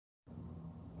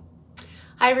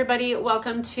Hi everybody,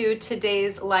 welcome to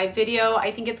today's live video. I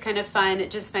think it's kind of fun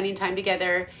just spending time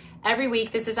together every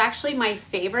week. This is actually my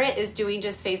favorite, is doing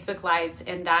just Facebook Lives,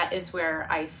 and that is where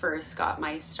I first got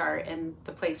my start and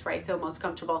the place where I feel most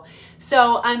comfortable.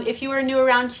 So if you are new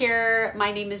around here,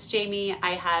 my name is Jamie.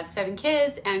 I have 7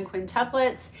 kids and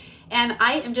quintuplets, and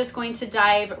I am just going to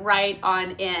dive right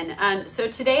on in. So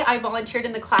today I volunteered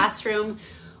in the classroom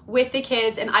with the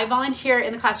kids, and I volunteer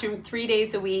in the classroom 3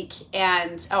 days a week.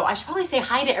 And I should probably say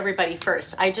hi to everybody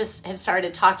first. I just have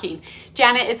started talking.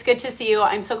 Janet, it's good to see you.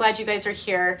 I'm so glad you guys are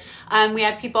here. We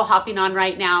have people hopping on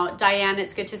right now. Diane,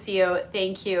 it's good to see you.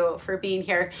 Thank you for being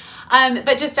here.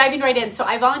 But just diving right in. So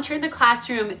I volunteer in the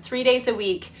classroom 3 days a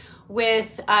week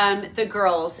with the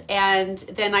girls, and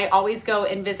then I always go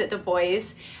and visit the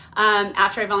boys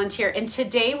after I volunteer. And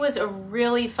today was a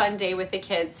really fun day with the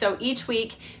kids. So each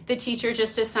week the teacher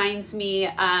just assigns me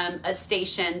a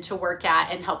station to work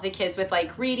at and help the kids with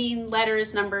like reading,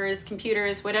 letters, numbers,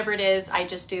 computers, whatever it is. I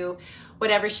just do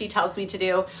whatever she tells me to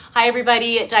do. Hi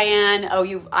everybody, Diane.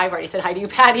 I've already said hi to you.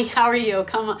 Patty, how are you?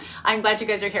 Come on. I'm glad you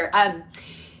guys are here.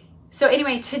 So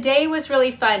anyway, today was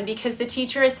really fun because the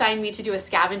teacher assigned me to do a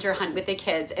scavenger hunt with the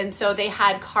kids. And so they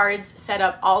had cards set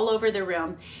up all over the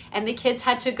room, and the kids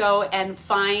had to go and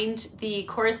find the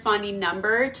corresponding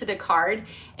number to the card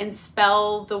and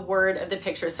spell the word of the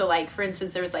picture. So like, for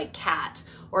instance, there was like cat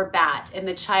or bat, and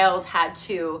the child had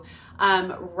to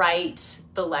write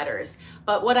the letters.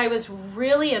 But what I was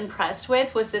really impressed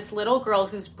with was this little girl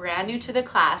who's brand new to the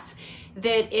class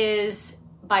that is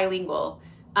bilingual.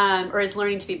 Or is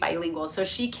learning to be bilingual. So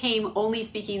she came only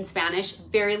speaking Spanish,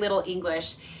 very little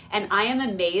English. And I am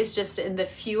amazed just in the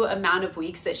few amount of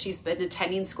weeks that she's been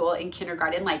attending school in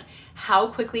kindergarten, like how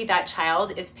quickly that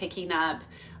child is picking up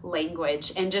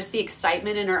language, and just the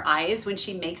excitement in her eyes when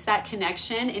she makes that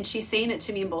connection. And she's saying it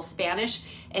to me in both Spanish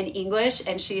and English,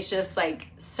 and she's just like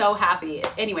so happy.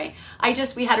 Anyway,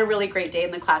 we had a really great day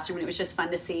in the classroom, and it was just fun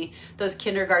to see those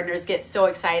kindergartners get so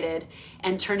excited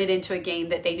and turn it into a game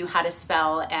that they knew how to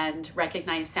spell and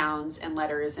recognize sounds and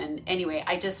letters. And anyway,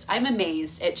 I'm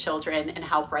amazed at children and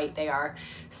how bright they are.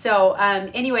 So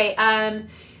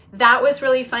that was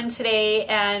really fun today,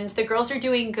 and the girls are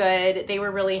doing good. They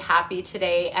were really happy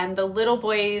today, and the little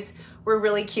boys were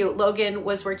really cute. Logan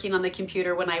was working on the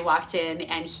computer when I walked in,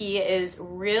 and he is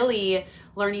really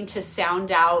learning to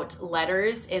sound out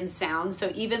letters and sounds.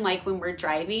 So even like when we're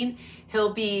driving,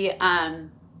 he'll be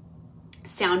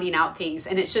sounding out things,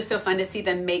 and it's just so fun to see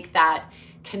them make that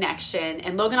connection.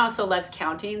 And Logan also loves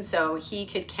counting, so he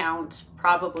could count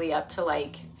probably up to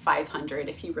like 500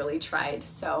 if he really tried.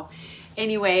 So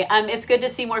anyway, it's good to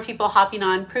see more people hopping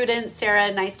on. Prudence,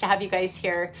 Sarah, nice to have you guys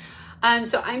here.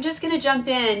 So I'm just gonna jump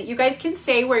in. You guys can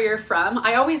say where you're from.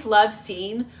 I always love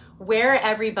seeing where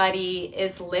everybody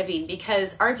is living,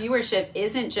 because our viewership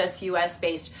isn't just US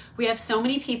based. We have so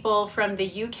many people from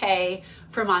the UK,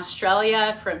 from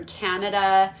Australia, from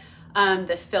Canada,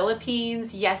 the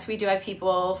Philippines. Yes, we do have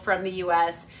people from the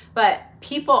US, but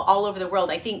people all over the world.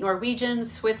 I think Norwegian,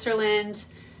 Switzerland,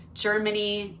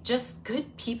 Germany, just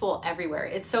good people everywhere.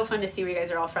 It's so fun to see where you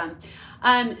guys are all from.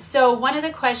 So one of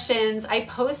the questions I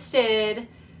posted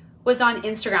was on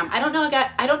Instagram. I don't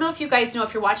know if you guys know,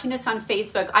 if you're watching this on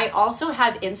Facebook, I also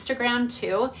have Instagram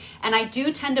too. And I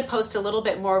do tend to post a little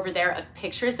bit more over there of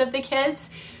pictures of the kids.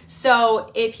 So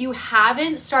if you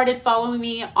haven't started following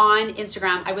me on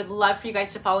Instagram, I would love for you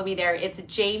guys to follow me there. It's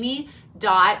jamie.scott.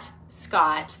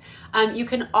 You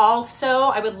can also,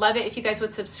 I would love it if you guys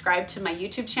would subscribe to my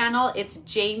YouTube channel. It's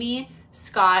Jamie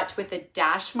Scott with a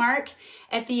dash mark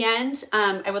at the end.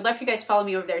 I would love for you guys to follow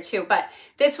me over there too. But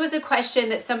this was a question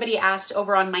that somebody asked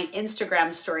over on my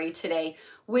Instagram story today.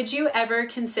 Would you ever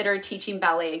consider teaching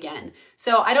ballet again?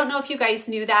 So I don't know if you guys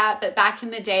knew that, but back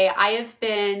in the day, I have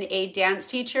been a dance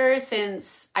teacher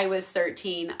since I was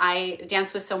 13.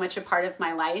 Dance was so much a part of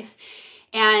my life.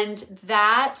 And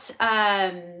that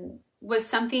was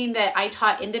something that I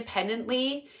taught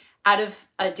independently out of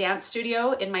a dance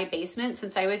studio in my basement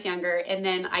since I was younger. And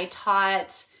then I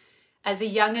taught as a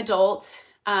young adult.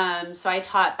 So I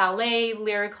taught ballet,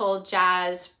 lyrical,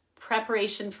 jazz,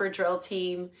 preparation for drill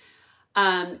team,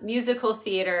 musical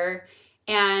theater.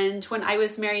 And when I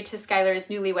was married to Skylar as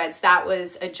newlyweds, that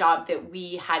was a job that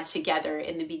we had together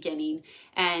in the beginning,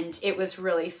 and it was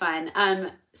really fun.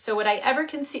 So would I ever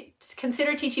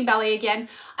consider teaching ballet again?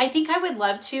 I think I would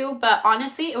love to, but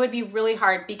honestly, it would be really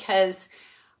hard because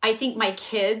I think my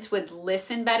kids would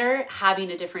listen better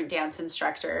having a different dance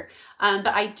instructor. But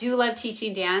I do love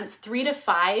teaching dance. 3 to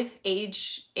 5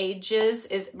 ages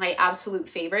is my absolute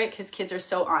favorite because kids are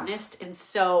so honest and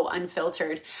so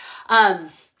unfiltered.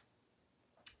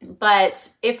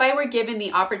 But if I were given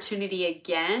the opportunity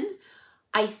again,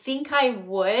 I think I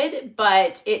would,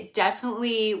 but it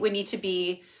definitely would need to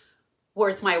be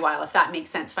worth my while, if that makes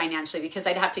sense financially, because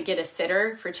I'd have to get a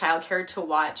sitter for childcare to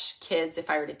watch kids if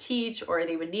I were to teach, or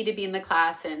they would need to be in the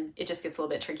class, and it just gets a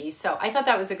little bit tricky. So I thought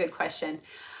that was a good question.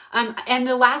 And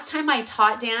the last time I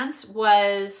taught dance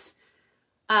was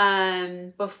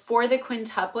before the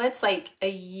quintuplets, like a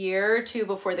year or two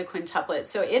before the quintuplets.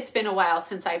 So it's been a while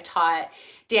since I've taught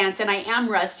dance, and I am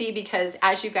rusty because,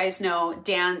 as you guys know,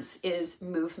 dance is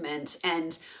movement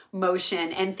and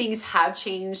motion, and things have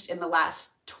changed in the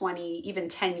last 20, even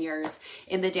 10 years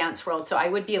in the dance world. So I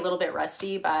would be a little bit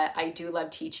rusty, but I do love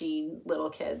teaching little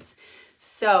kids.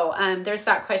 So there's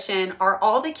that question. Are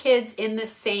all the kids in the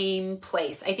same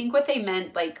place? I think what they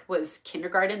meant was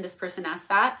kindergarten. This person asked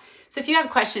that. So if you have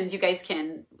questions, you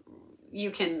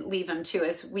can leave them too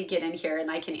as we get in here, and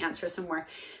I can answer some more.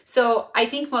 So I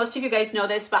think most of you guys know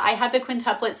this, but I had the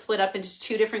quintuplets split up into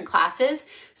 2 different classes.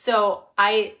 So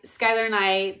Skylar and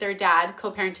I, their dad,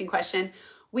 co-parenting question,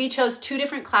 we chose 2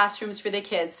 different classrooms for the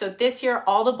kids. So this year,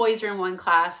 all the boys are in one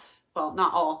class. Well,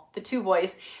 not all, the 2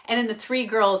 boys, and then the 3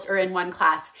 girls are in one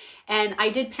class. And I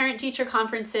did parent-teacher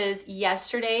conferences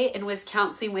yesterday and was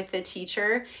counseling with the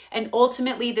teacher. And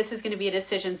ultimately, this is going to be a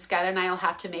decision Skylar and I will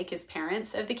have to make as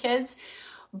parents of the kids.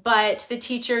 But the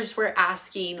teachers were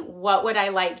asking, what would I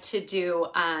like to do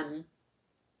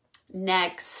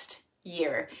next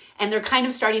year? And they're kind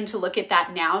of starting to look at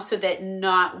that now, so that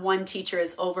not one teacher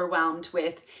is overwhelmed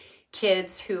with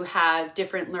kids who have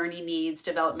different learning needs,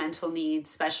 developmental needs,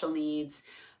 special needs,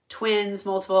 twins,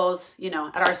 multiples.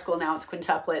 At our school now it's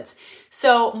quintuplets.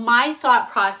 So my thought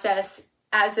process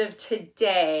as of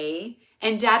today,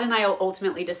 and Dad and I will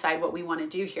ultimately decide what we want to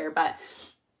do here, but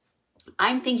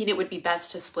I'm thinking it would be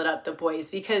best to split up the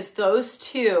boys, because those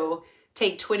 2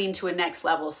 take twinning to a next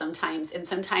level sometimes, and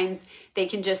sometimes they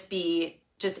can just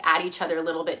add each other a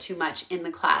little bit too much in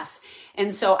the class.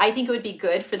 And so I think it would be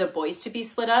good for the boys to be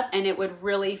split up, and it would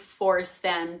really force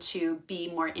them to be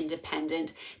more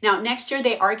independent. Now, next year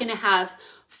they are going to have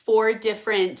 4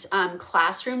 different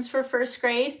classrooms for first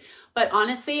grade, but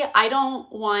honestly, I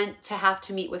don't want to have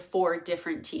to meet with 4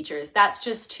 different teachers. That's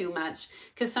just too much,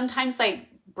 because sometimes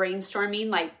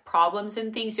brainstorming problems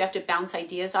and things, you have to bounce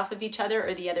ideas off of each other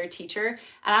or the other teacher,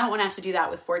 and I don't want to have to do that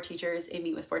with 4 teachers and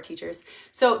meet with 4 teachers.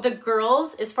 So the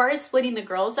girls, as far as splitting the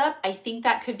girls up, I think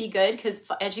that could be good, because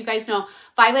as you guys know,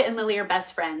 Violet and Lily are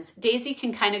best friends. Daisy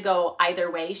can kind of go either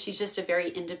way. She's just a very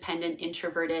independent,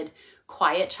 introverted,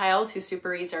 quiet child who's super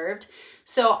reserved.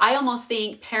 So I almost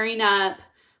think pairing up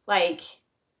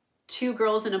 2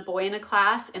 girls and a boy in a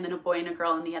class, and then a boy and a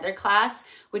girl in the other class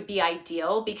would be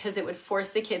ideal, because it would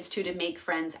force the kids to make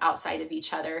friends outside of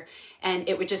each other. And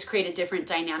it would just create a different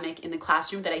dynamic in the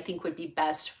classroom that I think would be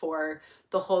best for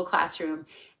the whole classroom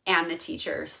and the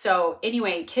teacher. So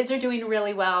anyway, kids are doing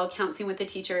really well, counseling with the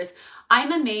teachers.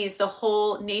 I'm amazed, the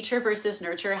whole nature versus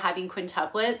nurture, having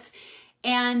quintuplets,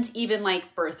 and even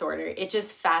birth order. It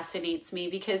just fascinates me,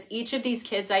 because each of these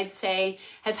kids, I'd say,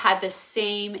 have had the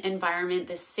same environment,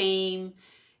 the same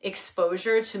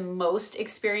exposure to most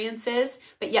experiences,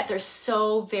 but yet they're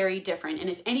so very different.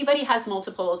 And if anybody has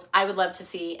multiples, I would love to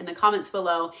see in the comments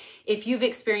below if you've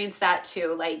experienced that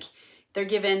too. They're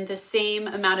given the same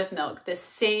amount of milk, the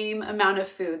same amount of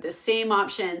food, the same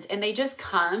options, and they just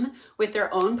come with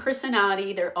their own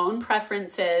personality, their own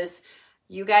preferences.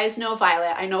 You guys know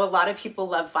Violet. I know a lot of people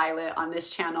love Violet on this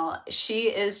channel. She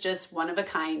is just one of a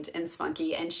kind and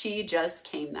spunky, and she just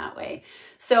came that way.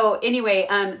 So anyway,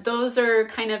 those are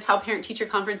kind of how parent-teacher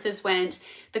conferences went,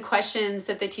 the questions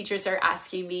that the teachers are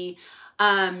asking me.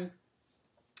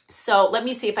 So let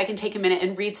me see if I can take a minute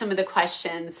and read some of the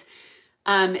questions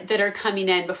that are coming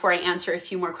in before I answer a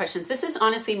few more questions. This is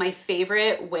honestly my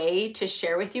favorite way to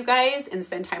share with you guys and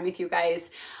spend time with you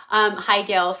guys. Hi,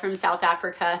 Gail from South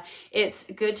Africa. It's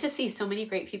good to see so many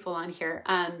great people on here.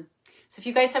 So if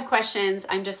you guys have questions,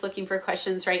 I'm just looking for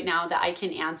questions right now that I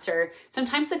can answer.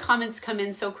 Sometimes the comments come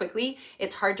in so quickly,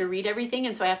 it's hard to read everything.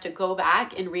 And so I have to go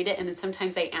back and read it. And then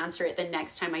sometimes I answer it the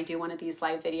next time I do one of these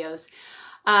live videos.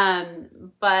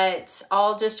 But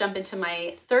I'll just jump into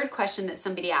my 3rd question that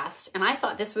somebody asked. And I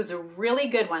thought this was a really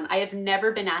good one. I have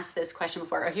never been asked this question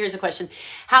before. Here's a question.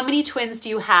 How many twins do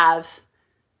you have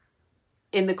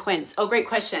in the quins? Oh, great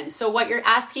question. So what you're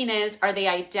asking is, are they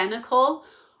identical?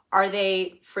 Are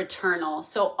they fraternal?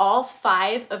 So all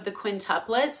 5 of the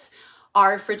quintuplets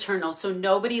are fraternal. So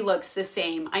nobody looks the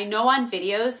same. I know on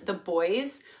videos, the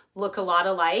boys look a lot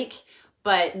alike,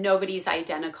 but nobody's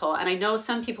identical. And I know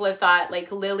some people have thought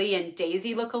like Lily and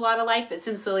Daisy look a lot alike, but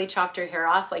since Lily chopped her hair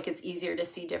off, like it's easier to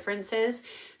see differences.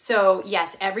 So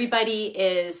yes, everybody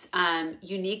is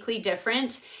uniquely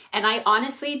different. And I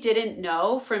honestly didn't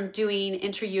know from doing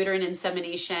intrauterine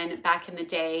insemination back in the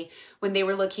day when they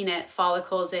were looking at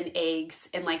follicles and eggs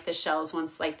and like the shells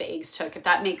once like the eggs took, if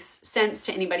that makes sense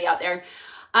to anybody out there.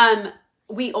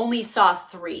 We only saw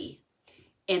 3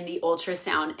 in the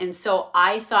ultrasound. And so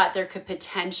I thought there could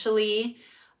potentially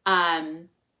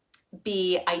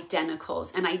be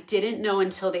identicals. And I didn't know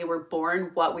until they were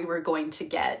born what we were going to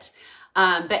get.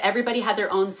 But everybody had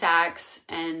their own sacs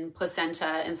and placenta.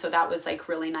 And so that was like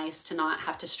really nice to not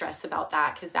have to stress about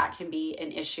that, because that can be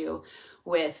an issue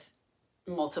with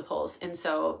multiples. And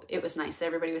so it was nice that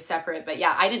everybody was separate. But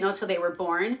yeah, I didn't know till they were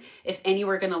born if any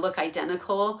were going to look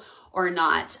identical or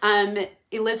not.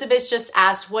 Elizabeth just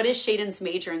asked, what is Shaden's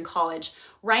major in college?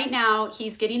 Right now,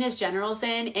 he's getting his generals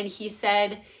in, and he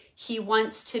said he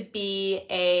wants to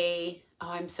be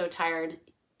I'm so tired.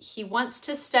 He wants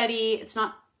to study,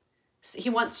 he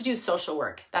wants to do social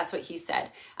work. That's what he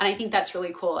said. And I think that's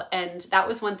really cool. And that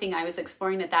was one thing I was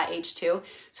exploring at that age too.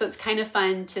 So it's kind of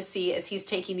fun to see as he's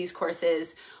taking these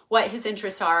courses, what his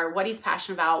interests are, what he's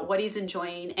passionate about, what he's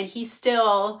enjoying. And he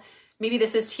still, maybe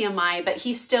this is TMI, but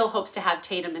he still hopes to have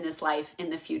Tatum in his life in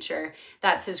the future.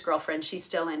 That's his girlfriend. She's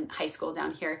still in high school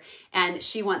down here. And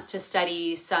she wants to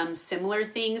study some similar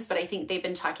things, but I think they've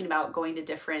been talking about going to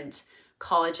different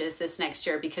colleges this next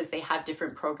year because they have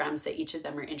different programs that each of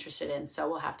them are interested in. So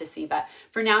we'll have to see. But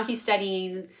for now, he's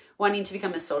studying, wanting to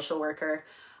become a social worker.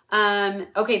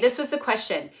 Okay, this was the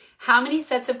question. How many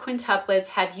sets of quintuplets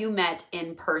have you met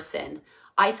in person?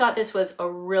 I thought this was a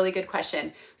really good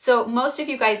question. So most of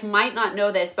you guys might not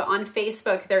know this, but on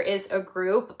Facebook, there is a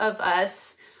group of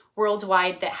us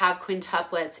worldwide that have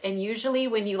quintuplets. And usually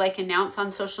when you like announce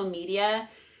on social media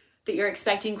that you're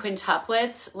expecting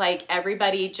quintuplets, like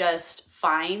everybody just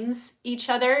finds each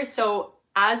other. So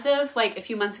as of like a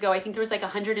few months ago, I think there was like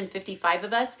 155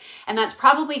 of us, and that's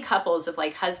probably couples of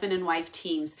like husband and wife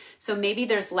teams. So maybe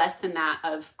there's less than that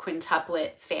of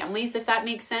quintuplet families, if that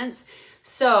makes sense.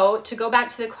 So to go back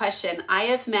to the question, I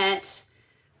have met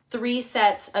 3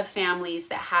 sets of families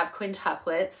that have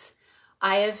quintuplets.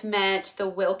 I have met the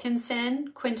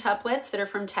Wilkinson quintuplets that are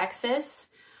from Texas.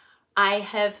 I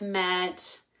have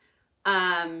met,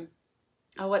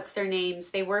 what's their names?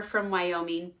 They were from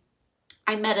Wyoming.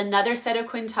 I met another set of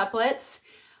quintuplets,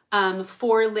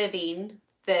 4 living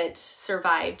that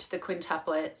survived the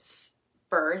quintuplets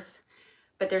birth,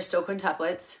 but they're still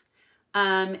quintuplets.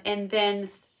 And then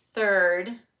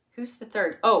third, who's the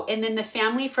third? Oh, and then the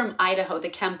family from Idaho, the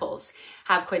Kemples,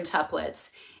 have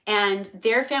quintuplets. And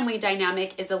their family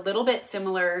dynamic is a little bit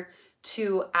similar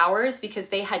to ours because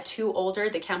they had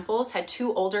the Kemples had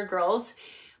 2 older girls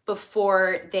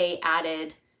before they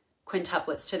added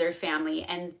quintuplets to their family.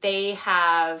 And they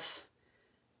have,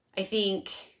 I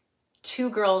think, 2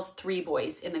 girls, 3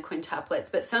 boys in the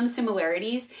quintuplets, but some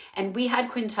similarities. And we had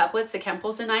quintuplets, the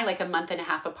Kemples and I, like a month and a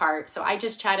half apart. So I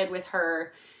just chatted with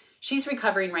her. She's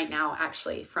recovering right now,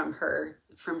 actually, from her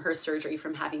surgery,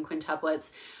 from having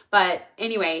quintuplets. But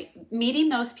anyway, meeting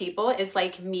those people is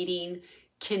like meeting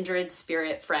kindred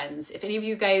spirit friends. If any of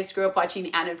you guys grew up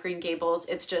watching Anne of Green Gables,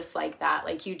 it's just like that.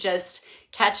 Like you just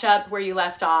catch up where you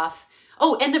left off.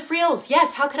 Oh, and the Frills.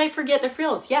 Yes. How could I forget the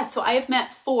Frills? Yes. So I have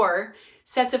met 4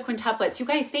 sets of quintuplets. You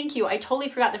guys, thank you. I totally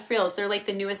forgot the Frills. They're like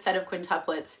the newest set of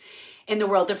quintuplets in the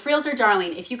world. The Frills are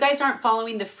darling. If you guys aren't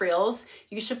following the Frills,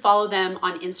 you should follow them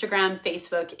on Instagram,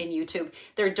 Facebook, and YouTube.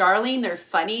 They're darling, they're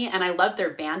funny, and I love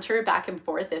their banter back and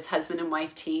forth as husband and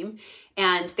wife team.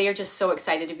 And they are just so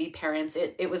excited to be parents.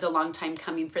 It was a long time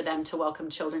coming for them to welcome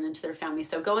children into their family.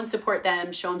 So go and support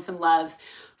them, show them some love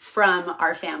from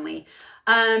our family.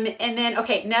 And then,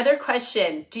 okay, another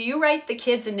question. Do you write the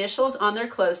kids' initials on their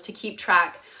clothes to keep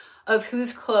track of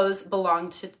whose clothes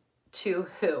belong to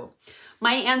who?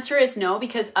 My answer is no,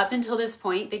 because up until this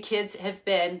point, the kids have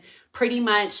been pretty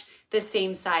much the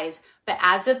same size. But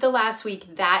as of the last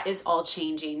week, that is all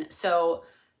changing. So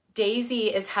Daisy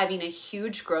is having a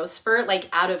huge growth spurt, like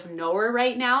out of nowhere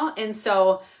right now. And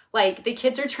so like the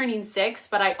kids are turning 6,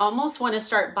 but I almost want to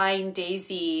start buying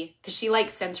Daisy because she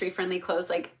likes sensory friendly clothes,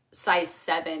 like size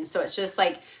 7. So it's just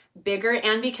like bigger.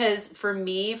 And because for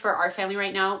me, for our family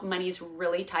right now, money's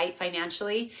really tight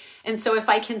financially. And so if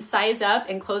I can size up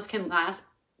and clothes can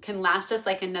last us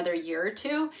like another year or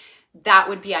 2, that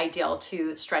would be ideal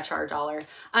to stretch our dollar.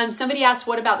 Somebody asked,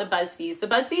 what about the Busbys? The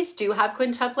Busbys do have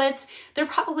quintuplets. They're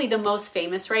probably the most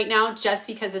famous right now just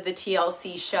because of the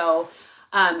TLC show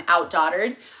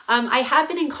outdaughtered. I have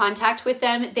been in contact with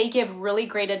them. They give really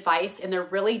great advice and they're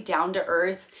really down to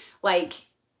earth, like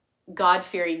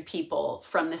God-fearing people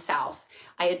from the South.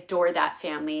 I adore that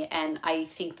family and I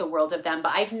think the world of them,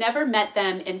 but I've never met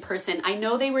them in person. I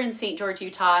know they were in St. George,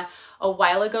 Utah a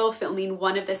while ago filming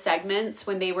one of the segments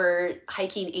when they were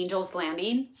hiking Angel's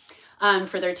Landing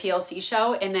for their TLC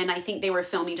show. And then I think they were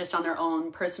filming just on their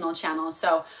own personal channel.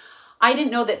 So I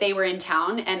didn't know that they were in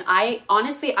town. And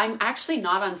I'm actually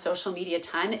not on social media a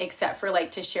ton, except for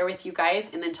like to share with you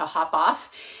guys and then to hop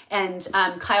off. And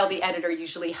Kyle, the editor,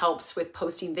 usually helps with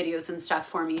posting videos and stuff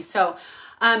for me. So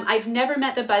I've never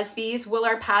met the Busbys. Will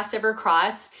our paths ever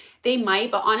cross? They might,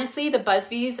 but honestly, the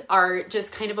Busbys are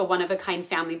just kind of a one-of-a-kind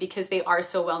family because they are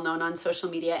so well known on social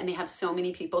media and they have so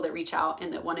many people that reach out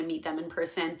and that want to meet them in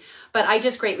person. But I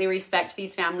just greatly respect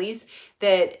these families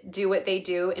that do what they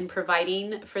do in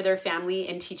providing for their family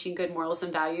and teaching good morals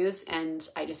and values. And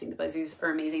I just think the Busbys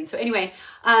are amazing. So anyway,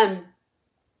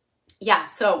 yeah,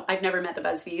 so I've never met the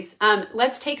Busbys.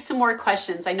 Let's take some more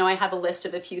questions. I know I have a list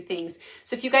of a few things.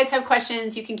 So if you guys have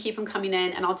questions, you can keep them coming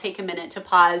in and I'll take a minute to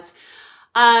pause.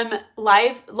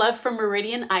 Live love from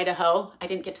Meridian, Idaho. I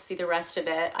didn't get to see the rest of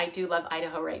it. I do love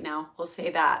Idaho right now. We'll say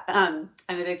that. I'm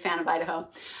a big fan of Idaho.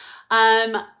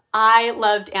 I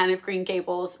loved Anne of Green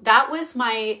Gables. That was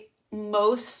my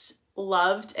most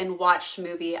loved and watched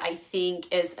movie, I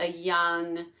think, as a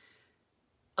young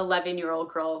 11-year-old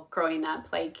girl growing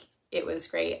up. Like, it was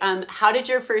great. How did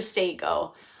your first date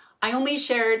go? I only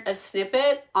shared a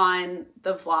snippet on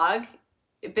the vlog,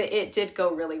 but it did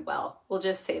go really well. We'll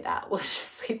just say that. We'll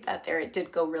just leave that there. It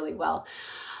did go really well.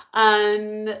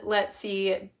 Let's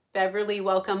see. Beverly,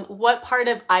 welcome. What part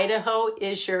of Idaho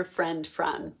is your friend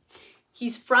from?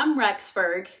 He's from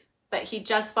Rexburg, but he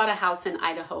just bought a house in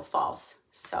Idaho Falls.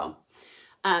 So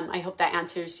I hope that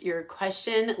answers your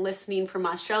question. Listening from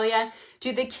Australia.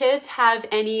 Do the kids have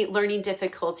any learning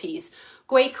difficulties?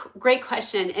 Great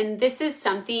question. And this is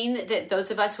something that those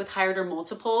of us with higher order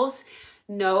multiples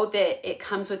know that it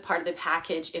comes with part of the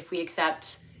package if we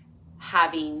accept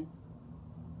having,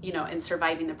 and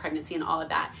surviving the pregnancy and all of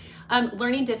that.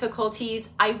 Learning difficulties,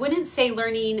 I wouldn't say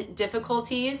learning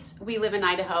difficulties. We live in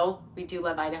Idaho. We do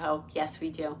love Idaho. Yes, we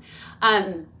do.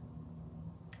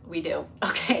 We do.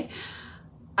 Okay.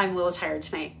 I'm a little tired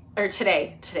tonight, or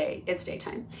today, it's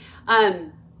daytime.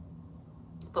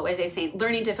 What was I saying?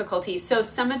 Learning difficulties. So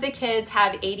some of the kids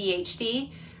have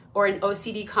ADHD or an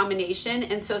OCD combination.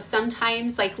 And so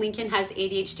sometimes, like Lincoln has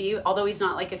ADHD, although he's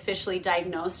not like officially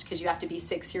diagnosed because you have to be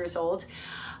 6 years old.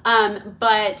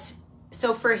 But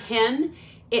so for him,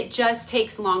 it just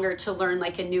takes longer to learn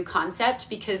like a new concept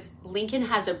because Lincoln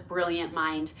has a brilliant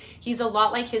mind. He's a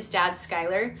lot like his dad,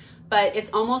 Skylar, but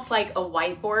it's almost like a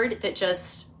whiteboard that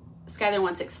just, Skylar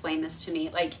once explained this to me,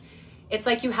 like, it's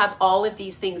like you have all of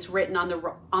these things written on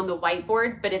the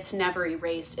whiteboard, but it's never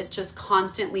erased. It's just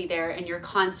constantly there and you're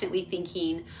constantly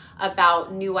thinking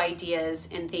about new ideas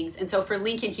and things. And so for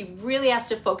Lincoln, he really has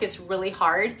to focus really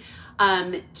hard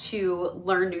to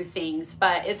learn new things.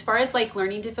 But as far as like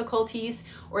learning difficulties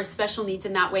or special needs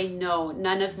in that way, no,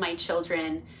 none of my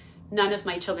children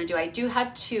do. I do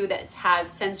have two that have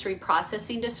sensory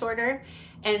processing disorder,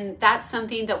 and that's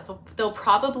something that they'll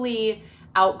probably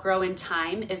outgrow in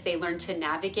time as they learn to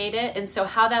navigate it. And so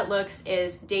how that looks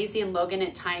is Daisy and Logan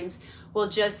at times will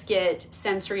just get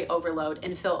sensory overload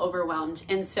and feel overwhelmed.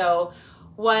 And so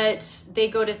what they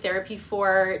go to therapy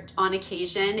for on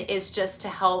occasion is just to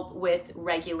help with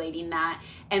regulating that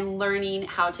and learning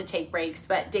how to take breaks.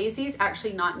 But Daisy's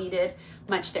actually not needed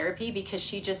much therapy because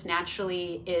she just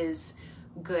naturally is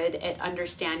good at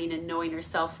understanding and knowing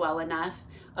herself well enough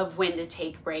of when to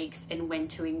take breaks and when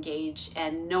to engage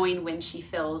and knowing when she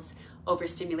feels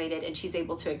overstimulated and she's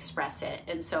able to express it.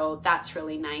 And so that's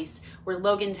really nice. Where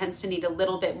Logan tends to need a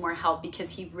little bit more help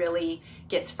because he really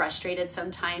gets frustrated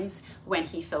sometimes when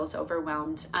he feels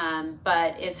overwhelmed.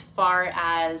 But as far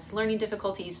as learning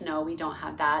difficulties, no, we don't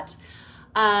have that.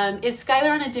 Is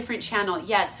Skylar on a different channel?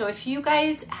 Yes. So if you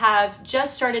guys have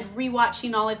just started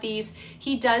rewatching all of these,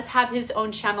 he does have his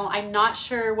own channel. I'm not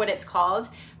sure what it's called,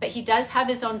 but he does have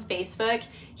his own Facebook.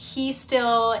 He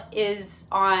still is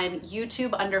on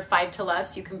YouTube under 5 to Love,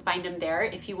 so you can find him there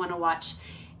if you want to watch.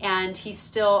 And he's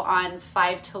still on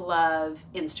 5 to Love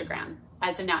Instagram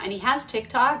as of now. And he has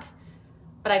TikTok,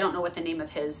 but I don't know what the name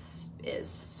of his is.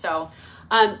 So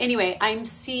anyway, I'm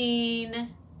seeing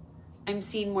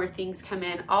more things come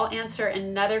in. I'll answer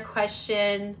another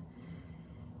question.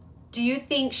 Do you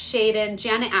think Shaden,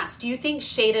 Janet asked, do you think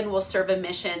Shaden will serve a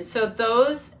mission? So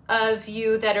those of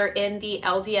you that are in the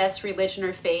LDS religion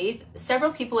or faith,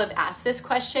 several people have asked this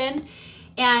question.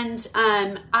 And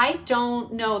I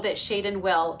don't know that Shaden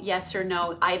will, yes or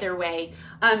no, either way.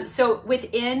 So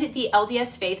within the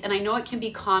LDS faith, and I know it can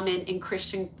be common in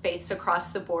Christian faiths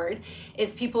across the board,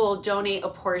 is people donate a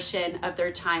portion of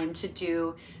their time to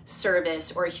do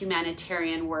service or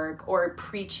humanitarian work or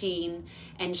preaching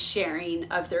and sharing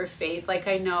of their faith. Like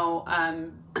I know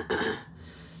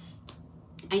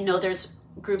there's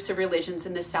groups of religions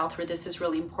in the South where this is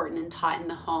really important and taught in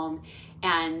the home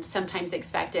and sometimes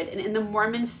expected. And in the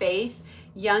Mormon faith,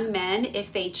 young men,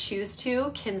 if they choose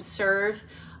to, can serve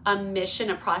a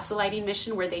mission, a proselyting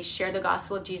mission where they share the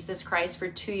gospel of Jesus Christ for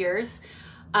 2 years.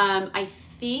 I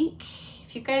think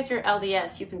if you guys are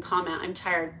LDS, you can comment. I'm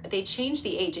tired. They changed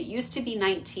the age. It used to be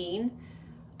 19.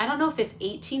 I don't know if it's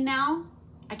 18 now.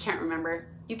 I can't remember.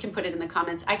 You can put it in the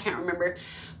comments. I can't remember.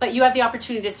 But you have the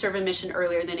opportunity to serve a mission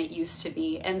earlier than it used to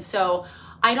be. And so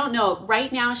I don't know.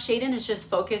 Right now, Shaden is just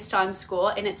focused on school,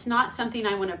 and it's not something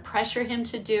I want to pressure him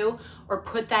to do or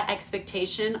put that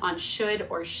expectation on should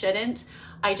or shouldn't.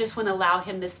 I just want to allow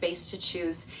him the space to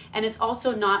choose. And it's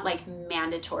also not like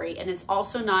mandatory, and it's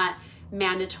also not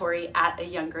mandatory at a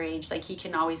younger age. Like he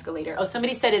can always go later. Oh,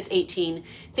 somebody said it's 18.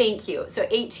 Thank you. So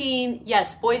 18,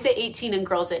 yes, boys at 18 and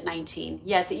girls at 19.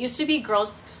 Yes, it used to be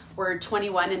girls were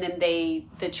 21, and then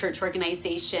the church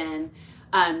organization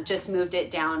just moved it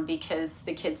down because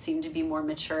the kids seemed to be more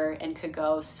mature and could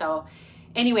go. So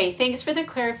anyway, thanks for the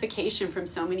clarification from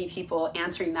so many people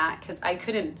answering that, because I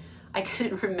couldn't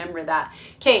remember that.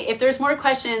 Okay, if there's more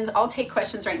questions, I'll take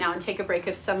questions right now and take a break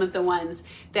of some of the ones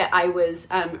that I was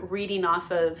reading off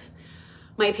of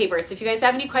my paper. So if you guys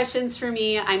have any questions for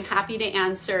me, I'm happy to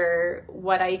answer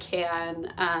what I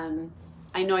can.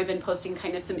 I know I've been posting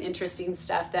kind of some interesting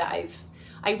stuff that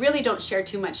I really don't share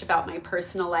too much about my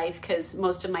personal life, because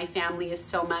most of my family is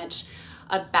so much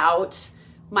about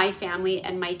my family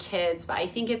and my kids. But I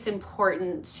think it's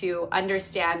important to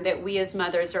understand that we as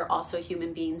mothers are also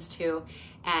human beings too,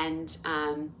 and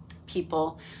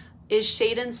people. Is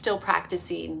Shaden still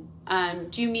practicing?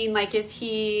 Do you mean like, is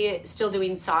he still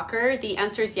doing soccer? The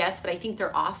answer is yes, but I think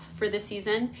they're off for the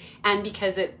season. And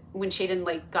because when Shaden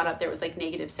like got up there, it was like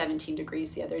negative 17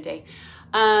 degrees the other day.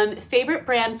 Favorite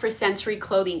brand for sensory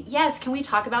clothing? Yes, can we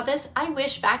talk about this? I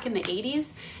wish back in the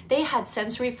 80s they had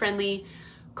sensory friendly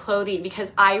clothing,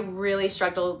 because I really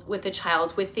struggled with a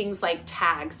child with things like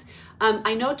tags.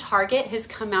 I know Target has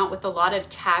come out with a lot of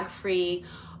tag-free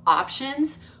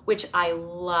options, which I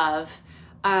love,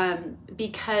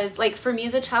 because like for me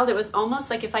as a child, it was almost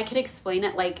like, if I could explain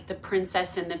it like the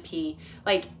Princess and the Pea,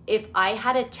 like if I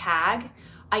had a tag,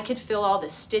 I could feel all the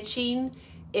stitching.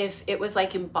 If it was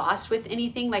like embossed with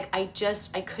anything, like I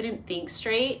couldn't think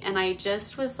straight, and I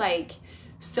just was like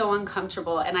so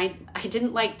uncomfortable. And I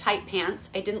didn't like tight pants.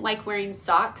 I didn't like wearing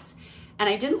socks, and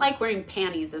I didn't like wearing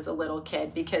panties as a little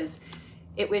kid because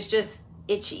it was just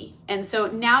itchy. And so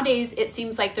nowadays it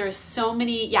seems like there's so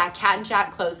many, Cat and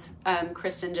Jack clothes,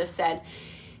 Kristen just said,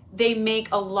 they make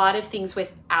a lot of things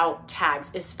without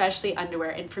tags, especially underwear.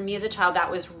 And for me as a child, that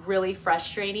was really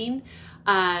frustrating,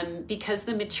 because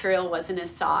the material wasn't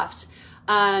as soft.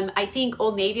 I think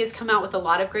Old Navy has come out with a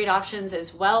lot of great options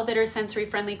as well that are sensory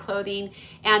friendly clothing.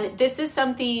 And this is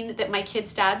something that my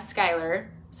kid's dad, Skylar,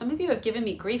 some of you have given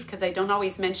me grief because I don't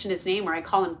always mention his name, or I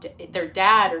call him their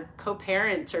dad or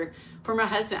co-parent or former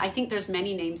husband. I think there's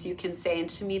many names you can say, and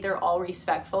to me they're all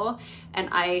respectful. And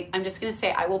I'm just gonna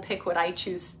say I will pick what I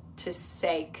choose to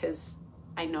say because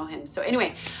I know him. So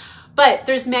anyway, but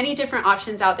there's many different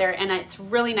options out there, and it's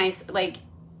really nice. Like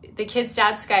the kid's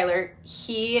dad, Skylar,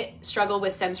 he struggled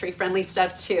with sensory friendly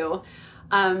stuff too,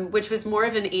 which was more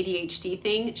of an ADHD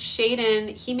thing.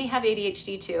 Shaden, he may have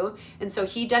ADHD too, and so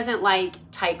he doesn't like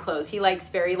tight clothes. He likes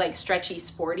very like stretchy,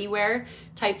 sporty wear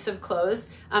types of clothes.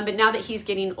 But now that he's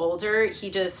getting older, he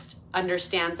just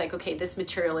understands like, okay, this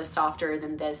material is softer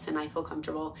than this, and I feel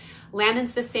comfortable.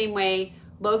 Landon's the same way.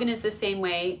 Logan is the same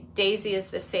way. Daisy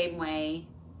is the same way.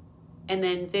 And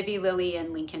then Vivi, Lily,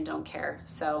 and Lincoln don't care.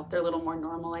 So they're a little more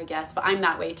normal, I guess, but I'm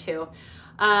that way too.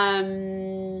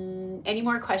 Any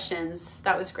more questions?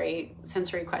 That was great.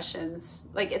 Sensory questions.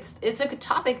 Like it's a good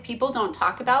topic people don't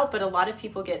talk about, but a lot of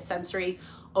people get sensory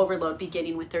overload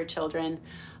beginning with their children.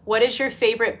 What is your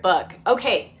favorite book?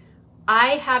 Okay,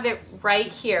 I have it right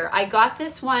here. I got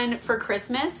this one for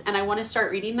Christmas, and I want to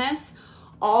start reading this.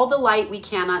 All the Light We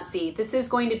Cannot See. This is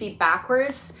going to be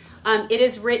backwards. It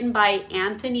is written by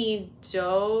Anthony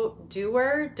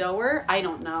Doerr. I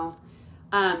don't know.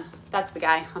 That's the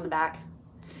guy on the back.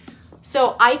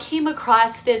 So I came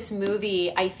across this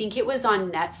movie, I think it was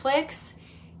on Netflix,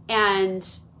 and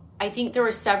I think there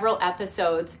were several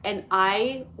episodes, and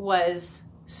I was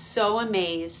so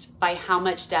amazed by how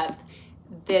much depth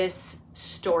this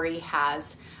story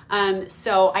has.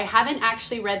 So I haven't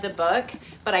actually read the book,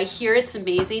 but I hear it's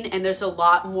amazing and there's a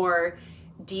lot more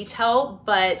detail,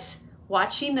 but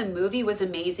watching the movie was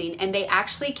amazing. And they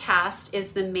actually cast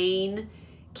as the main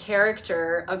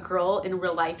character a girl in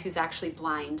real life who's actually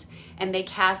blind. And they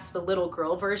cast the little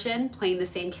girl version playing the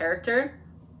same character.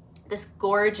 This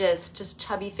gorgeous, just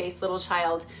chubby faced little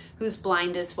child who's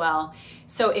blind as well.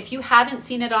 So if you haven't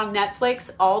seen it on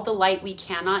Netflix, All the Light We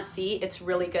Cannot See, it's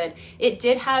really good. It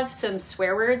did have some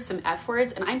swear words, some F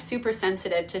words, and I'm super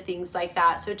sensitive to things like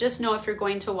that. So just know if you're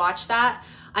going to watch that,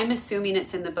 I'm assuming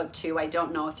it's in the book too. I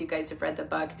don't know if you guys have read the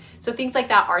book. So things like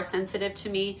that are sensitive to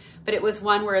me, but it was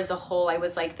one where as a whole, I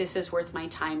was like, this is worth my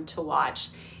time to watch.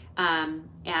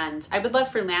 And I would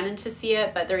love for Landon to see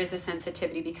it, but there is a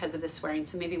sensitivity because of the swearing.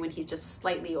 So maybe when he's just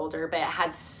slightly older, but it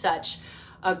had such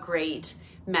a great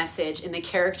message, and the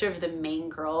character of the main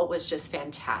girl was just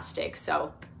fantastic.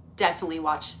 So definitely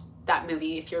watch that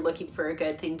movie if you're looking for a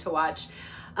good thing to watch.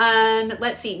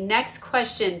 Let's see. Next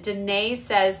question. Danae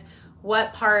says,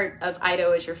 what part of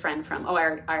Idaho is your friend from? Oh,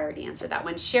 I already answered that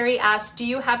one. Sherry asked, do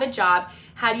you have a job?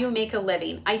 How do you make a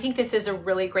living? I think this is a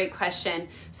really great question.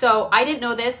 So I didn't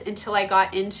know this until I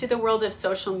got into the world of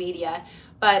social media,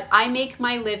 but I make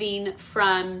my living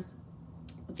from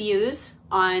views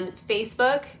on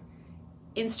Facebook,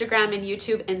 Instagram, and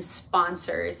YouTube, and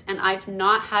sponsors. And I've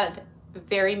not had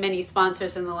very many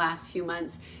sponsors in the last few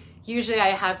months. Usually I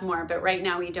have more, but right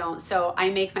now we don't. So I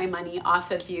make my money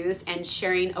off of views and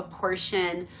sharing a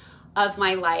portion of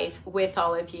my life with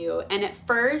all of you. And at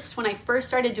first, when I first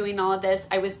started doing all of this,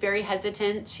 I was very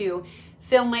hesitant to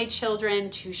film my children,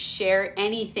 to share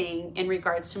anything in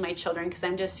regards to my children, because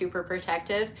I'm just super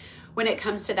protective when it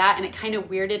comes to that. And it kind of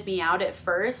weirded me out at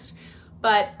first.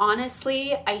 But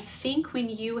honestly, I think when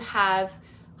you have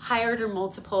hired or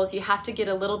multiples, you have to get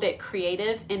a little bit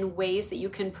creative in ways that you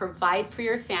can provide for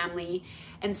your family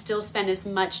and still spend as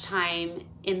much time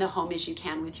in the home as you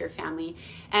can with your family.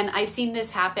 And I've seen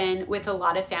this happen with a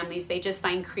lot of families. They just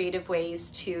find creative ways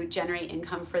to generate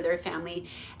income for their family.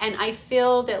 And I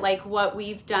feel that like what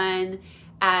we've done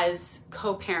as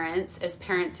co-parents, as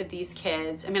parents of these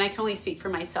kids, I mean, I can only speak for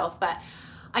myself, but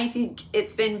I think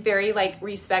it's been very like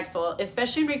respectful,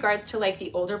 especially in regards to like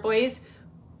the older boys,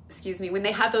 when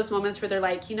they have those moments where they're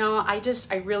like, you know, I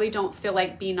really don't feel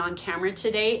like being on camera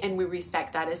today, and we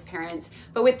respect that as parents.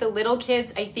 But with the little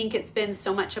kids, I think it's been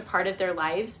so much a part of their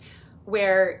lives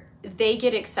where they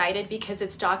get excited because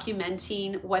it's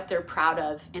documenting what they're proud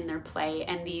of in their play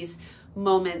and these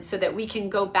moments, so that we can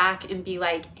go back and be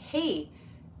like, hey,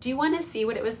 do you want to see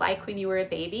what it was like when you were a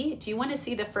baby? Do you want to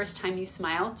see the first time you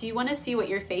smiled? Do you want to see what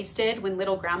your face did when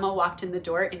little grandma walked in the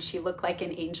door and she looked like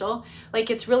an angel?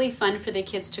 Like, it's really fun for the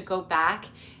kids to go back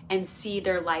and see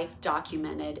their life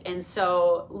documented. And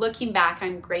so looking back,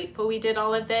 I'm grateful we did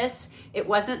all of this. It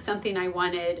wasn't something I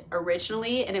wanted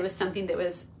originally, and it was something that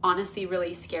was honestly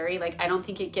really scary. Like, I don't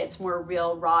think it gets more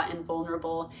real, raw, and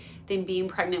vulnerable than being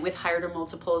pregnant with hired or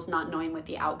multiples, not knowing what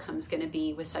the outcome's gonna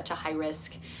be with such a high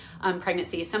risk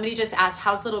pregnancy. Somebody just asked,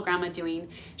 how's little grandma doing?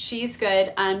 She's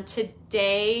good.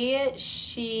 Today,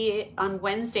 on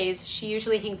Wednesdays, she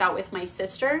usually hangs out with my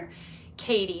sister,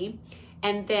 Katie,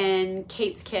 and then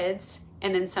Kate's kids,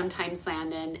 and then sometimes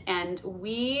Landon. And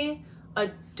we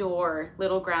adore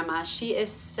little grandma. She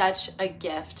is such a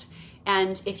gift.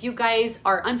 And if you guys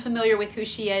are unfamiliar with who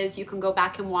she is, you can go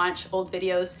back and watch old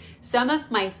videos. Some of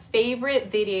my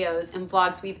favorite videos and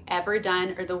vlogs we've ever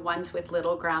done are the ones with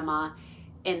little grandma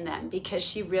in them, because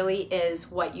she really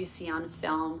is what you see on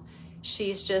film.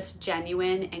 She's just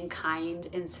genuine and kind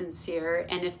and sincere.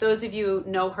 And if those of you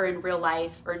know her in real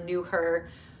life or knew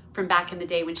her from back in the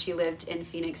day when she lived in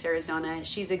Phoenix, Arizona,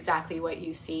 she's exactly what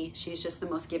you see. She's just the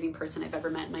most giving person I've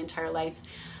ever met in my entire life.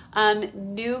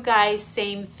 New guy,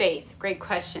 same faith. Great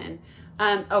question.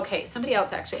 Okay, somebody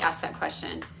else actually asked that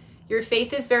question. Your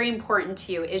faith is very important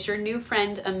to you. Is your new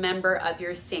friend a member of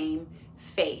your same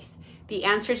faith? The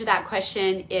answer to that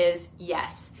question is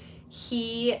yes.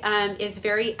 He is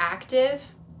very active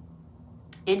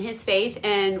in his faith,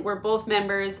 and we're both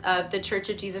members of the Church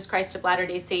of Jesus Christ of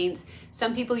Latter-day Saints.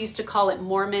 Some people used to call it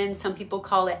Mormon. Some people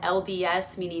call it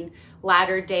LDS, meaning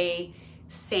Latter-day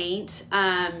Saint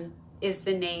is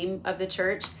the name of the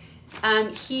church.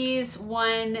 He's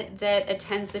one that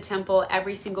attends the temple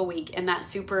every single week, and that's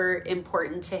super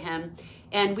important to him.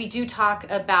 And we do talk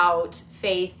about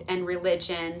faith and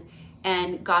religion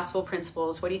and gospel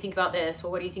principles. What do you think about this?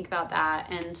 Well, what do you think about that?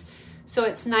 And so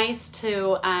it's nice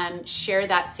to share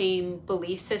that same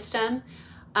belief system.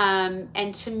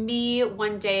 And to me,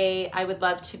 one day I would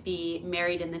love to be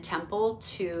married in the temple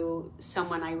to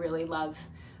someone I really love.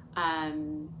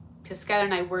 because Skylar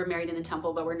and I were married in the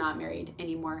temple, but we're not married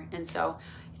anymore. And so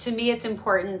to me, it's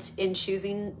important in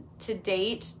choosing to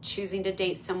date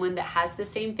someone that has the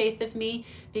same faith of me,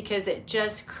 because it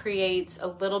just creates a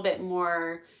little bit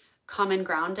more common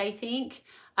ground, I think.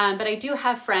 But I do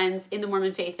have friends in the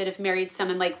Mormon faith that have married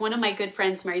someone, like one of my good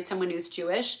friends married someone who's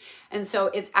Jewish. And so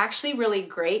it's actually really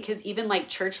great, because even like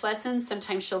church lessons,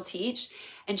 sometimes she'll teach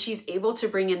and she's able to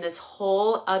bring in this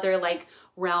whole other like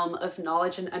realm of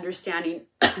knowledge and understanding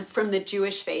from the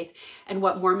Jewish faith and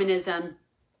what Mormonism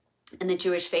and the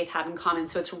Jewish faith have in common.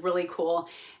 So it's really cool.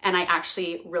 And I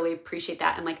actually really appreciate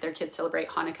that. And like their kids celebrate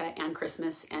Hanukkah and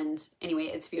Christmas. And anyway,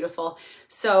 it's beautiful.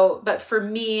 So, but for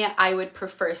me, I would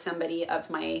prefer somebody of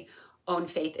my own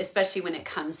faith, especially when it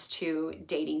comes to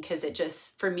dating, because it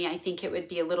just, for me, I think it would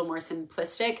be a little more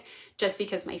simplistic just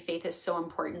because my faith is so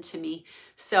important to me.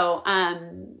 So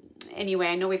anyway,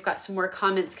 I know we've got some more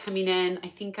comments coming in. I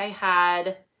think I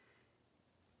had,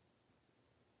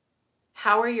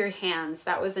 how are your hands?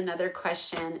 That was another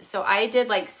question. So I did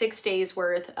like 6 days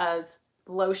worth of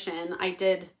lotion. I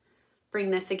did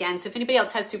bring this again. So if anybody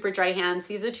else has super dry hands,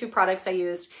 these are the 2 products I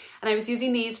used. And I was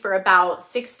using these for about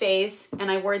 6 days.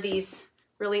 And I wore these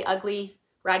really ugly,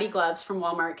 ratty gloves from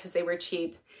Walmart because they were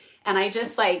cheap. And I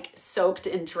just like soaked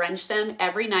and drenched them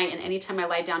every night and anytime I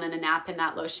lie down in a nap in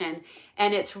that lotion.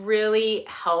 And it's really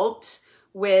helped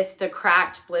with the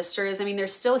cracked blisters. I mean, they're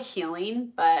still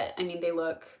healing, but I mean, they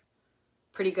look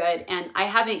pretty good. And I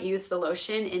haven't used the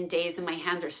lotion in days and my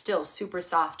hands are still super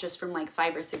soft just from like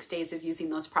 5 or 6 days of using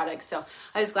those products. So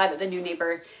I was glad that the new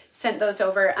neighbor sent those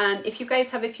over. If you guys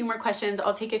have a few more questions,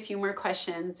 I'll take a few more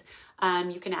questions.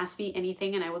 You can ask me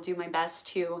anything and I will do my best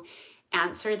to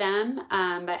answer them.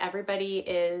 But everybody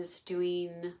is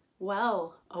doing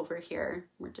well over here.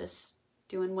 We're just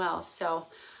doing well. So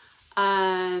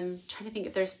trying to think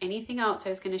if there's anything else I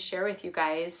was going to share with you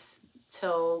guys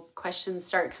till questions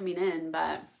start coming in.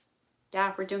 But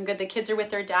yeah, we're doing good. The kids are with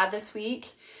their dad this week.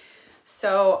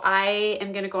 So I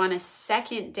am going to go on a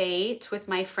second date with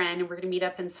my friend and we're going to meet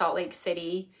up in Salt Lake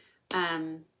City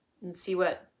and see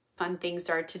what fun things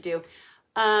are to do.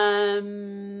 I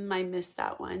missed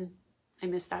that one. I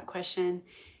missed that question.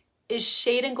 Is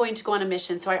Shaden going to go on a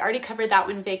mission? So I already covered that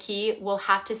one, Vicky. We'll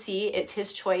have to see. It's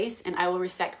his choice and I will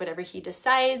respect whatever he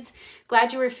decides.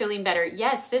 Glad you were feeling better.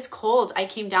 Yes, this cold, I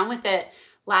came down with it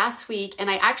last week and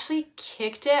I actually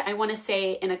kicked it, I want to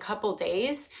say in a couple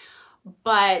days,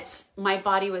 but my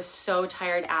body was so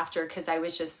tired after because I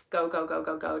was just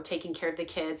go, taking care of the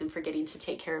kids and forgetting to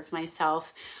take care of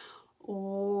myself.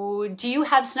 Ooh, do you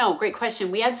have snow? Great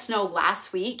question. We had snow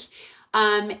last week.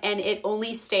 And it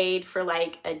only stayed for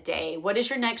like a day. What is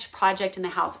your next project in the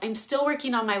house? I'm still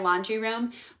working on my laundry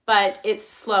room, but it's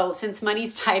slow. Since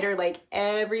money's tighter, like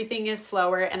everything is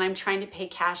slower and I'm trying to pay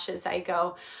cash as I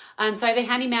go. So I have a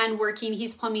handyman working.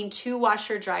 He's plumbing 2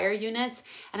 washer dryer units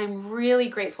and I'm really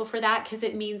grateful for that because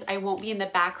it means I won't be in the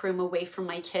back room away from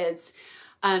my kids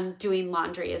doing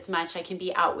laundry as much. I can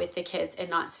be out with the kids and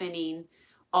not spending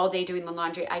all day doing the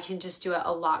laundry. I can just do it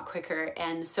a lot quicker.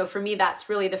 And so for me, that's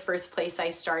really the first place I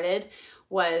started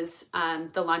was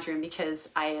the laundry room because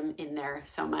I am in there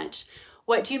so much.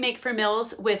 What do you make for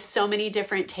meals with so many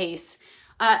different tastes?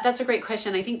 That's a great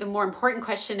question. I think the more important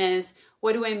question is,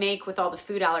 what do I make with all the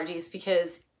food allergies?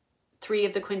 Because 3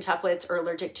 of the quintuplets are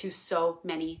allergic to so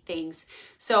many things.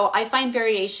 So I find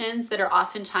variations that are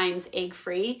oftentimes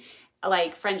egg-free.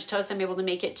 Like French toast, I'm able to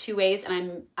make it 2 ways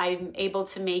and I'm able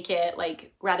to make it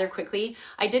like rather quickly.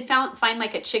 I did find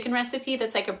like a chicken recipe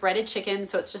that's like a breaded chicken.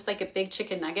 So it's just like a big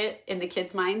chicken nugget in the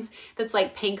kids' minds that's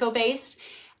like panko based.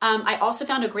 I also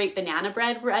found a great banana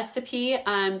bread recipe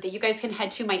that you guys can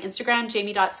head to my Instagram,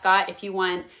 jamie.scott, if you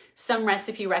want some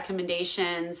recipe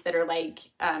recommendations that are like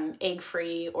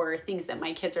egg-free or things that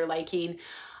my kids are liking.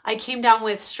 I came down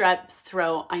with strep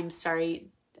throat. I'm sorry.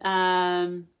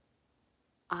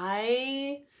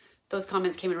 Those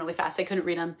comments came in really fast. I couldn't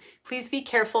read them. Please be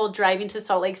careful driving to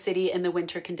Salt Lake City in the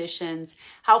winter conditions.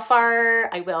 How far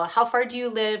do you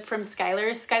live from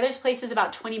Skylar's? Skylar's place is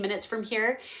about 20 minutes from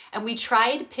here. And we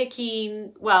tried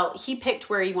picking, well, he picked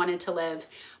where he wanted to live.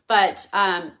 But since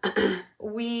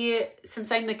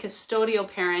I'm the custodial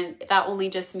parent, that only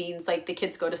just means like the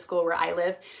kids go to school where I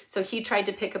live. So he tried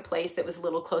to pick a place that was a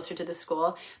little closer to the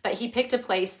school, but he picked a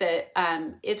place that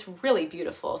it's really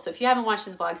beautiful. So if you haven't watched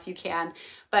his vlogs, you can,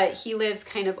 but he lives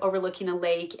kind of overlooking a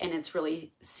lake and it's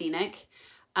really scenic.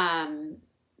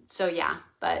 So yeah,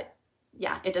 but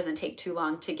yeah, it doesn't take too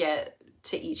long to get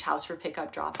to each house for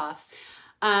pickup drop off.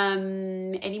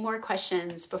 Any more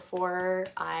questions before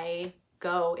I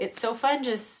go. It's so fun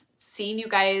just seeing you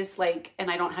guys, like, and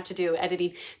I don't have to do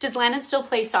editing. Does Landon still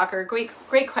play soccer?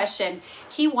 Great question.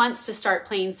 He wants to start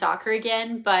playing soccer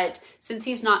again, but since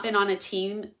he's not been on a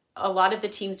team, a lot of the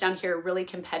teams down here are really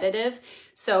competitive.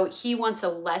 So he wants a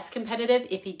less competitive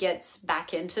if he gets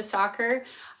back into soccer.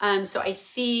 So I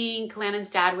think Landon's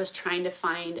dad was trying to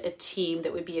find a team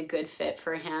that would be a good fit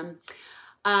for him.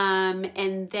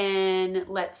 And then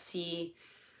let's see.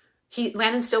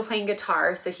 Landon's still playing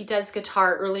guitar, so he does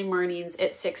guitar early mornings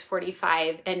at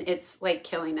 6:45, and it's like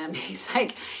killing him. He's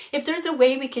like, if there's a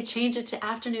way we could change it to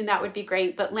afternoon, that would be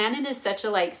great. But Landon is such a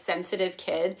like sensitive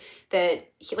kid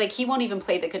that he won't even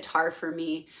play the guitar for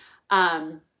me.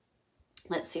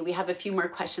 Let's see, we have a few more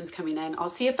questions coming in. I'll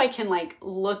see if I can like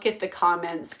look at the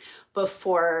comments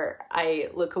before I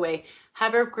look away.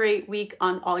 Have a great week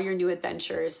on all your new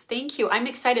adventures. Thank you. I'm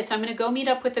excited. So I'm going to go meet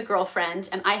up with a girlfriend,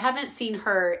 and I haven't seen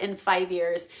her in 5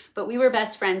 years, but we were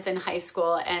best friends in high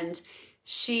school, and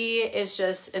she is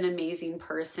just an amazing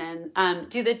person.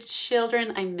 Do the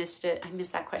children, I missed it. I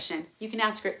missed that question. You can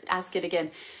ask it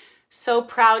again. So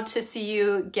proud to see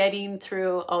you getting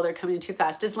through. Oh, they're coming too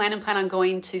fast. Does Landon plan on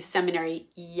going to seminary?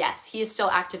 Yes, he is still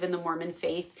active in the Mormon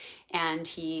faith and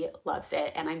he loves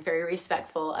it. And I'm very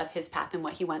respectful of his path and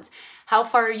what he wants. How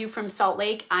far are you from Salt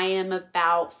Lake? I am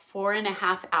about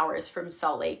 4.5 hours from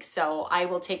Salt Lake. So I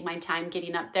will take my time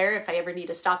getting up there. If I ever need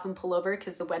to stop and pull over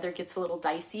because the weather gets a little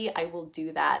dicey, I will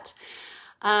do that.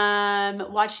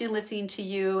 Watching and listening to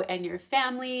you and your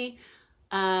family.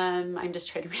 I'm just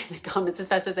trying to read the comments as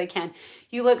fast as I can.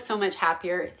 You look so much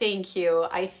happier. Thank you.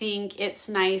 I think it's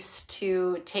nice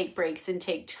to take breaks and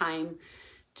take time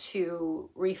to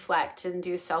reflect and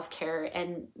do self-care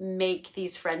and make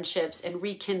these friendships and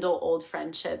rekindle old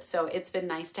friendships. So it's been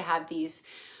nice to have these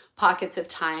pockets of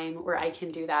time where I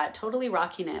can do that. Totally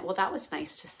rocking it. Well, that was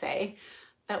nice to say.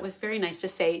 That was very nice to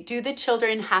say. Do the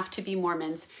children have to be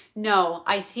Mormons? No,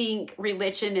 I think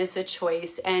religion is a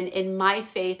choice. And in my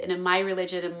faith and in my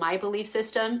religion and my belief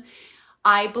system,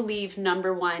 I believe,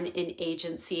 number one, in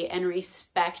agency and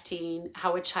respecting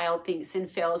how a child thinks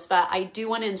and feels. But I do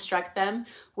want to instruct them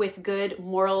with good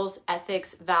morals,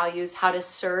 ethics, values, how to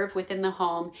serve within the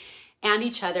home and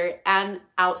each other and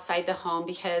outside the home,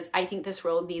 because I think this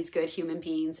world needs good human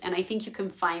beings. And I think you can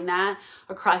find that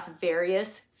across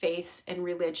various faiths and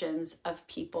religions of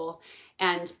people.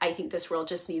 And I think this world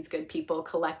just needs good people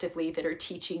collectively that are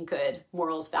teaching good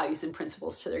morals, values, and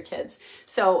principles to their kids.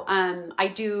 So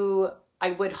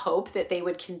I would hope that they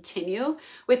would continue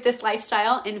with this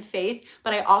lifestyle and faith,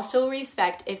 but I also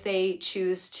respect if they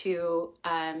choose to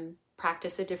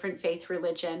practice a different faith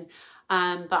religion.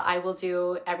 But I will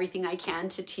do everything I can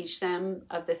to teach them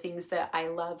of the things that I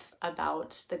love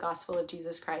about the gospel of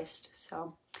Jesus Christ.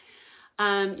 So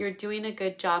you're doing a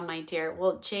good job, my dear.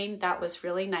 Well, Jane, that was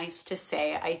really nice to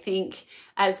say. I think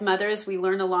as mothers, we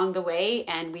learn along the way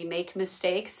and we make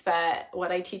mistakes, but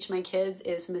what I teach my kids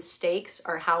is mistakes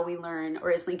are how we learn,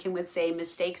 or as Lincoln would say,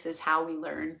 mistakes is how we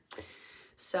learn.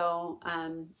 So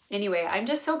anyway, I'm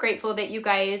just so grateful that you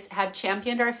guys have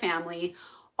championed our family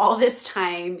all this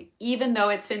time, even though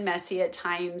it's been messy at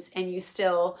times, and you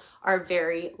still are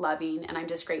very loving. And I'm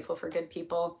just grateful for good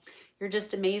people. You're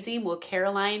just amazing. Well,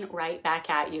 Caroline, right back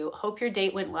at you. Hope your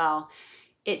date went well.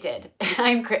 It did.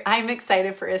 I'm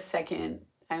excited for a second.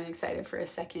 I'm excited for a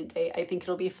second date. I think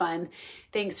it'll be fun.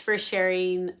 Thanks for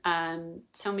sharing.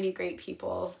 So many great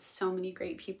people.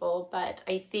 But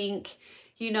I think,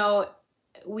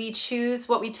 we choose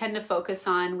what we tend to focus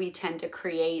on, we tend to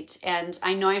create. And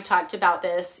I know I've talked about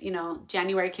this,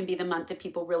 January can be the month that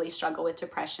people really struggle with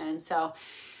depression. So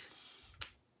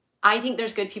I think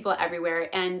there's good people everywhere.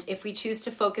 And if we choose to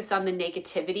focus on the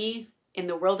negativity in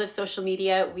the world of social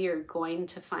media, we are going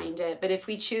to find it. But if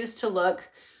we choose to look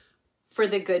for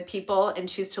the good people and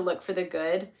choose to look for the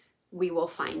good, we will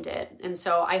find it. And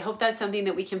so I hope that's something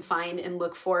that we can find and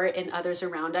look for in others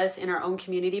around us, in our own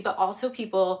community, but also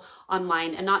people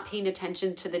online, and not paying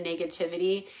attention to the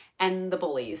negativity and the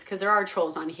bullies, because there are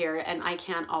trolls on here and I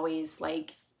can't always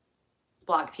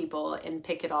block people and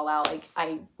pick it all out.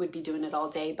 I would be doing it all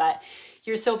day, but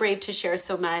you're so brave to share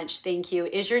so much. Thank you.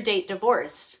 Is your date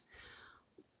divorced?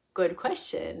 Good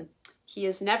question. He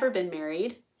has never been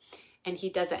married and he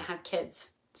doesn't have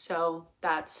kids. So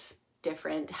that's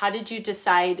different. How did you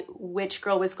decide which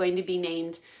girl was going to be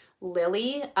named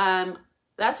Lily?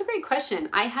 That's a great question.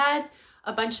 I had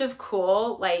a bunch of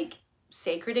cool,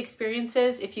 sacred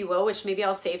experiences, if you will, which maybe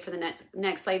I'll save for the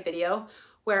next live video,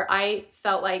 where I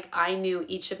felt like I knew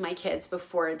each of my kids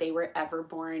before they were ever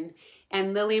born.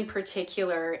 And Lily in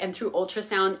particular, and through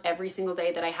ultrasound every single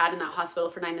day that I had in that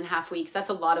hospital for 9.5 weeks, that's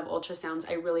a lot of ultrasounds.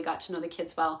 I really got to know the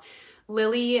kids well.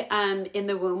 Lily in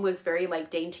the womb was very like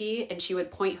dainty, and she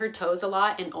would point her toes a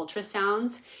lot in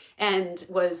ultrasounds, and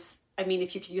was, I mean,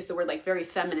 if you could use the word, like very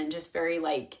feminine, just very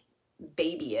like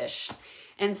babyish.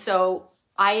 And so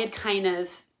I had kind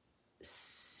of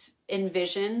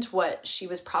envisioned what she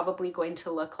was probably going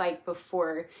to look like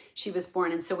before she was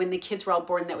born. And so when the kids were all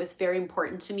born, that was very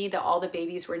important to me, that all the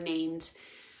babies were named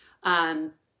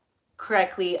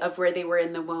correctly of where they were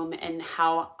in the womb and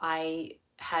how I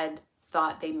had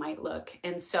thought they might look.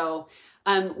 And so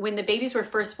when the babies were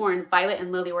first born, Violet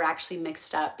and Lily were actually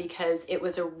mixed up because it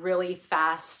was a really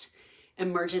fast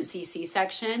emergency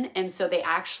C-section. And so they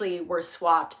actually were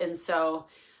swapped. And so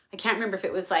I can't remember if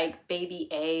it was like baby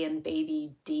A and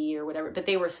baby D or whatever, but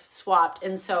they were swapped.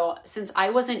 And so since I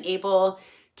wasn't able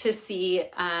to see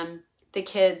the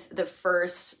kids the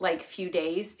first like few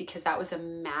days, because that was a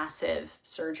massive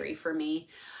surgery for me,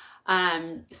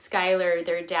 Skylar,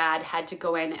 their dad, had to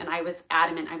go in, and I was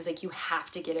adamant. I was like, you have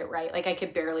to get it right. Like I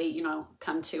could barely, you know,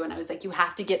 come to, and I was like, you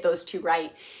have to get those two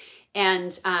right.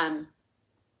 And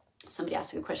somebody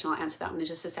asked a good question. I'll answer that one in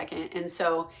just a second. And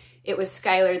so it was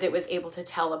Skylar that was able to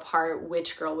tell apart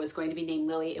which girl was going to be named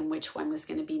Lily and which one was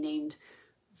going to be named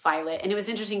Violet. And it was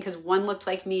interesting because one looked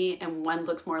like me and one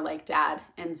looked more like Dad.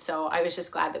 And so I was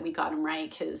just glad that we got him right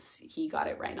because he got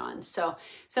it right on. So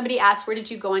somebody asked, where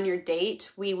did you go on your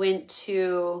date? We went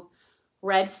to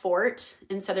Red Fort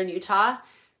in Southern Utah.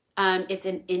 It's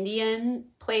an Indian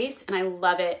place and I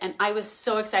love it. And I was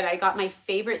so excited. I got my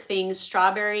favorite things,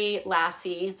 strawberry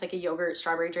lassi. It's like a yogurt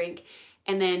strawberry drink.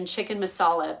 And then chicken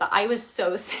masala. But I was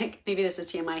so sick. Maybe this is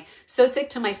TMI. So sick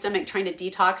to my stomach trying to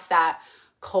detox that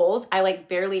cold. I like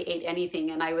barely ate anything.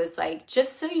 And I was like,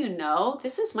 just so you know,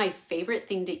 this is my favorite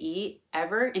thing to eat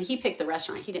ever. And he picked the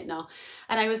restaurant. He didn't know.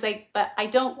 And I was like, but I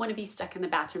don't want to be stuck in the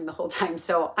bathroom the whole time.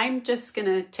 So I'm just going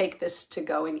to take this to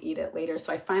go and eat it later.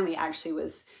 So I finally actually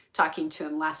was talking to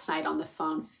him last night on the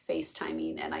phone,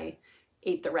 FaceTiming, and I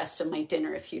ate the rest of my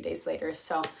dinner a few days later.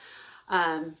 So,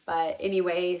 but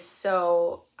anyway,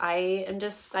 so I am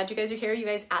just glad you guys are here. You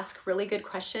guys ask really good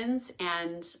questions,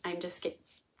 and I'm just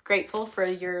grateful for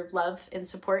your love and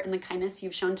support and the kindness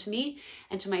you've shown to me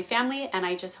and to my family. And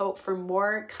I just hope for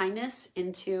more kindness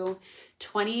into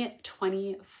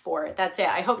 2024. That's it.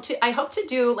 I hope to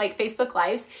do like Facebook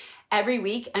Lives every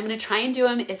week. I'm going to try and do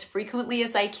them as frequently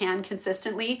as I can,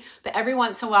 consistently, but every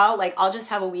once in a while, like I'll just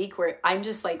have a week where I'm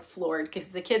just like floored because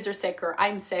the kids are sick or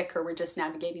I'm sick or we're just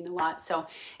navigating a lot. So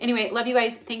anyway, love you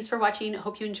guys. Thanks for watching.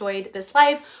 Hope you enjoyed this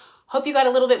live. Hope you got a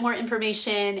little bit more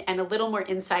information and a little more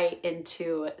insight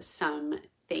into some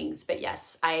things. But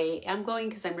yes, I am glowing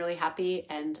because I'm really happy,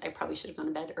 and I probably should have gone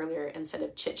to bed earlier instead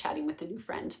of chit-chatting with a new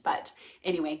friend. But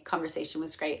anyway, conversation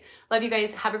was great. Love you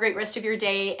guys. Have a great rest of your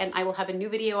day, and I will have a new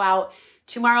video out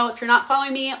tomorrow. If you're not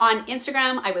following me on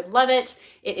Instagram, I would love it.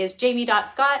 It is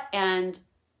jamie.scott, and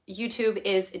YouTube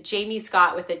is Jamie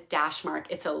Scott with a dash mark.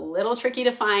 It's a little tricky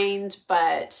to find,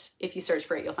 but if you search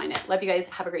for it, you'll find it. Love you guys.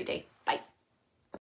 Have a great day. Bye.